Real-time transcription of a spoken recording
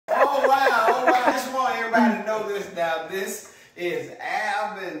y'all. This is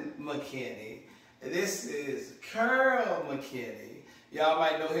Alvin McKinney. This is Curl McKinney. Y'all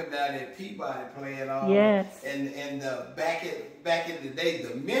might know him down at Peabody playing on. Yes. And back in the day, the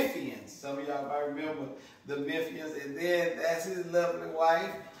Memphians. Some of y'all might remember the Memphians. And then that's his lovely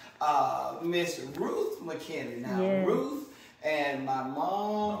wife, Miss Ruth McKinney. Now, yes. Ruth and my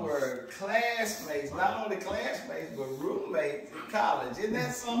mom were classmates, not only classmates, but roommates in college. Isn't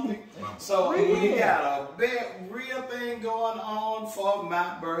that something? So we got a real thing going on for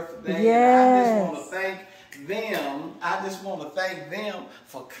my birthday. Yes. And I just want to thank them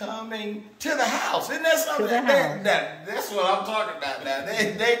for coming to the house. Isn't that something? That's what I'm talking about now.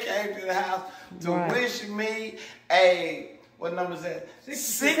 They came to the house to wish me a, what number is that?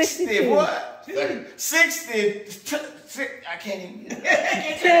 60 what? 62. I can't even.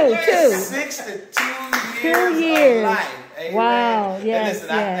 62 years of life. Amen. Wow. Yes. And listen,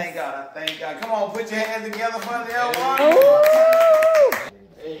 I thank God. I thank God. Come on, put your hands together for the L1.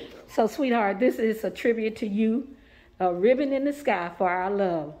 So, sweetheart, this is a tribute to you, a ribbon in the sky for our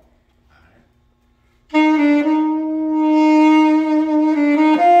love.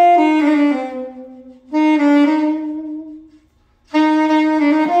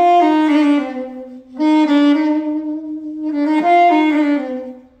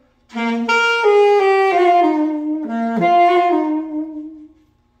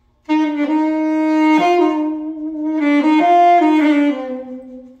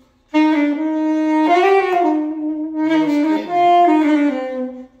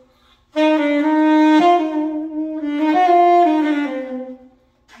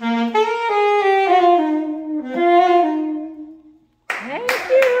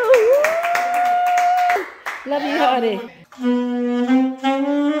 Love you, honey.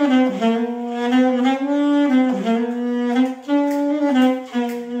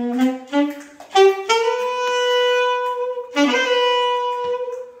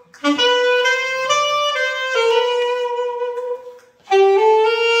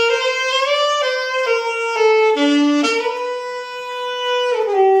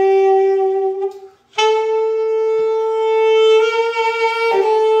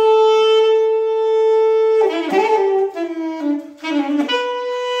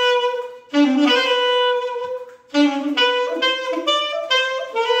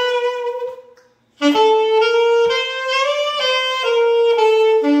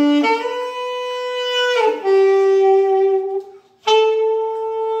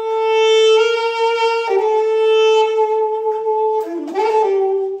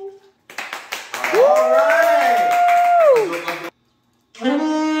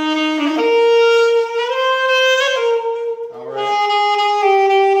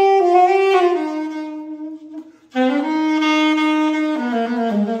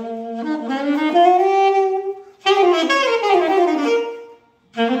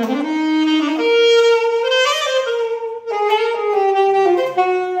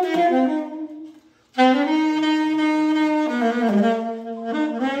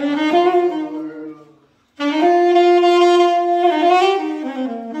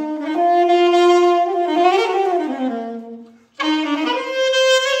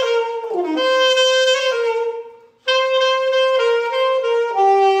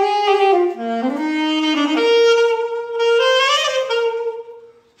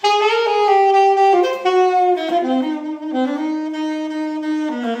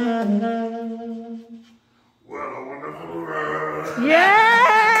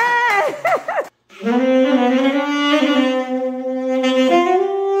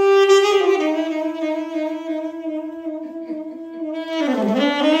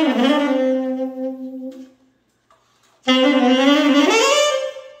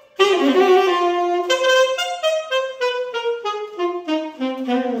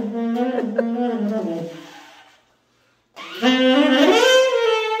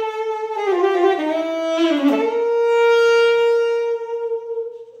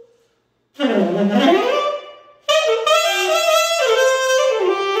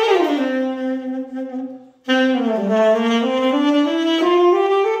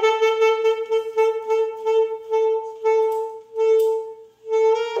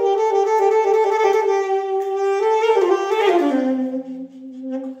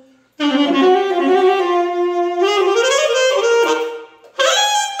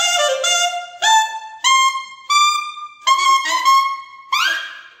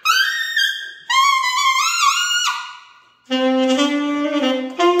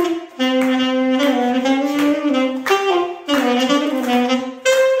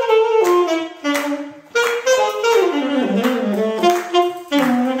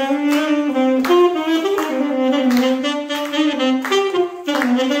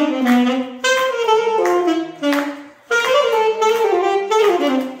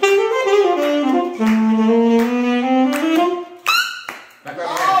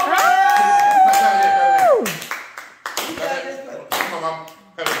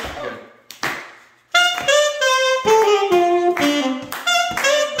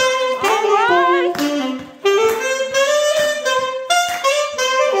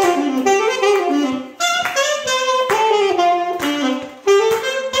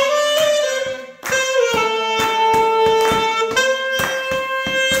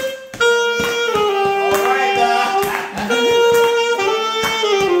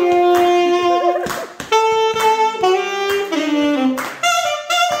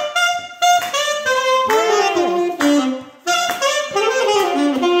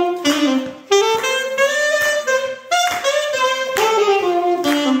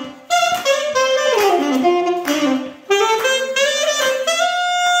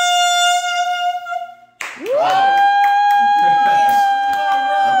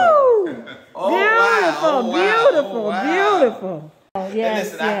 beautiful, wow. beautiful. Oh, yes,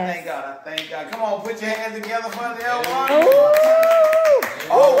 Listen, I thank God. I thank God. Come on, put your hands together for the L1.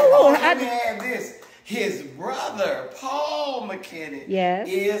 Let me add this. His brother, Paul McKinney,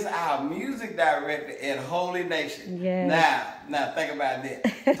 is our music director at Holy Nation. Now think about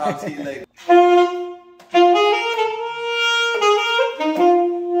that. Talk to you later.